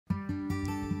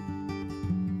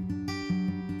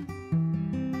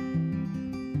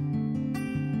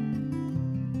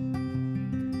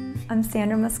I'm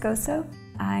Sandra Moscoso.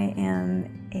 I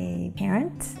am a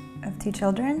parent of 2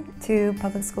 children, 2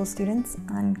 public school students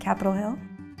on Capitol Hill.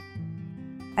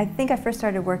 I think I first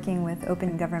started working with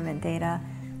open government data,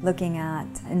 looking at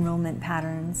enrollment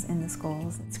patterns in the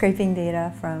schools, scraping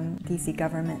data from DC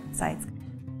government sites.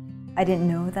 I didn't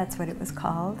know that's what it was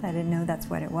called. I didn't know that's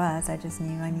what it was. I just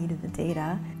knew I needed the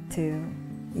data to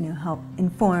help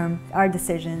inform our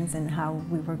decisions and how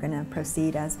we were going to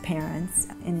proceed as parents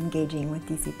in engaging with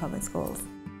DC public schools.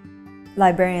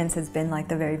 Librarians has been like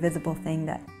the very visible thing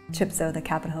that CHPSO, the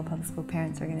Capitol Hill Public School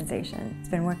Parents Organization, has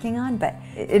been working on, but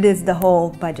it is the whole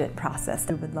budget process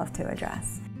that we would love to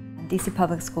address. DC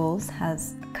Public Schools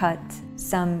has cut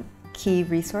some key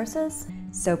resources,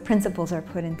 so principals are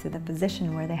put into the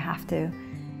position where they have to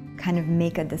kind of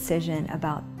make a decision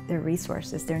about their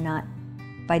resources. They're not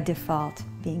by default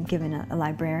being given a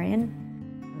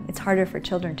librarian. It's harder for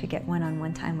children to get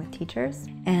one-on-one time with teachers,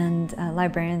 and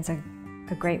librarians are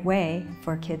a great way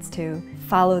for kids to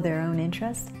follow their own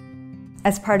interests.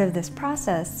 As part of this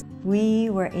process, we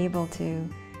were able to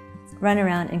run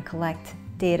around and collect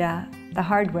data the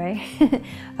hard way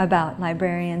about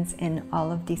librarians in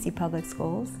all of DC public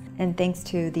schools. And thanks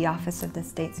to the Office of the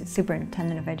State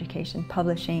Superintendent of Education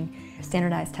publishing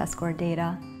standardized test score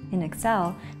data in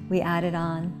Excel, we added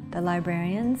on the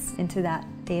librarians into that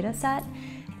data set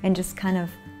and just kind of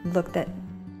looked at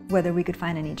whether we could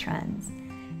find any trends.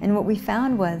 And what we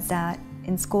found was that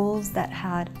in schools that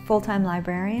had full-time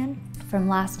librarian, from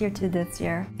last year to this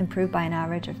year, improved by an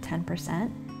average of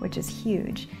 10%, which is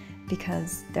huge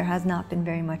because there has not been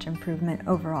very much improvement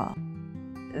overall.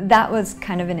 That was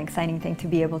kind of an exciting thing to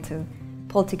be able to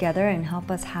pull together and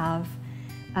help us have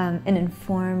an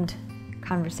informed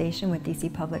conversation with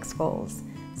DC public schools.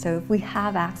 So if we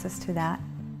have access to that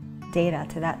data,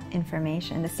 to that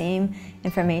information, the same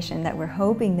information that we're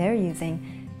hoping they're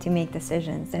using to make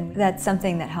decisions, and that's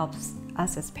something that helps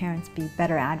us as parents be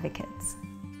better advocates.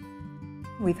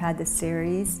 We've had this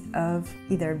series of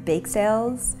either bake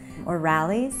sales or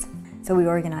rallies. So we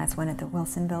organized one at the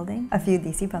Wilson building. A few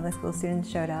DC public school students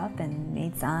showed up and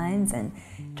made signs and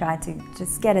tried to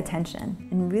just get attention,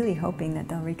 and really hoping that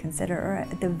they'll reconsider, or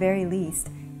at the very least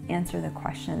answer the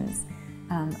questions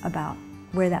about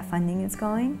where that funding is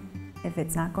going, if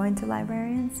it's not going to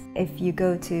librarians. If you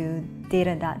go to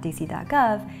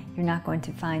data.dc.gov, you're not going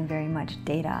to find very much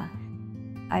data.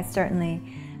 I certainly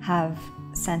have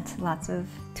sent lots of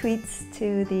tweets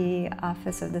to the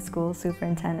Office of the School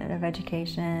Superintendent of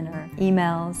Education or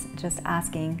emails just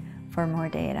asking for more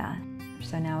data.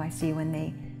 So now I see when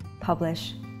they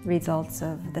publish results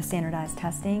of the standardized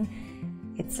testing,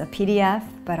 it's a PDF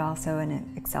but also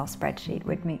an Excel spreadsheet,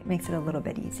 which makes it a little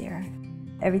bit easier.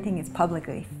 Everything is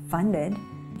publicly funded,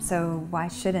 so why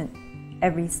shouldn't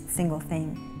every single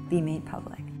thing be made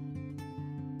public?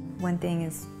 One thing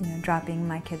is dropping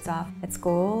my kids off at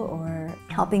school or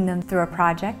helping them through a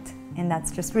project, and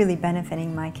that's just really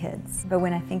benefiting my kids. But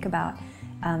when I think about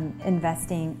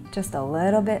investing just a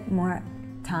little bit more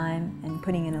time and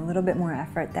putting in a little bit more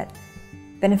effort that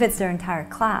benefits their entire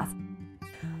class,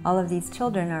 all of these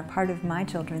children are part of my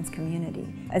children's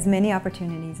community. As many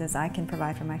opportunities as I can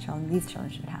provide for my children, these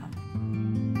children should have.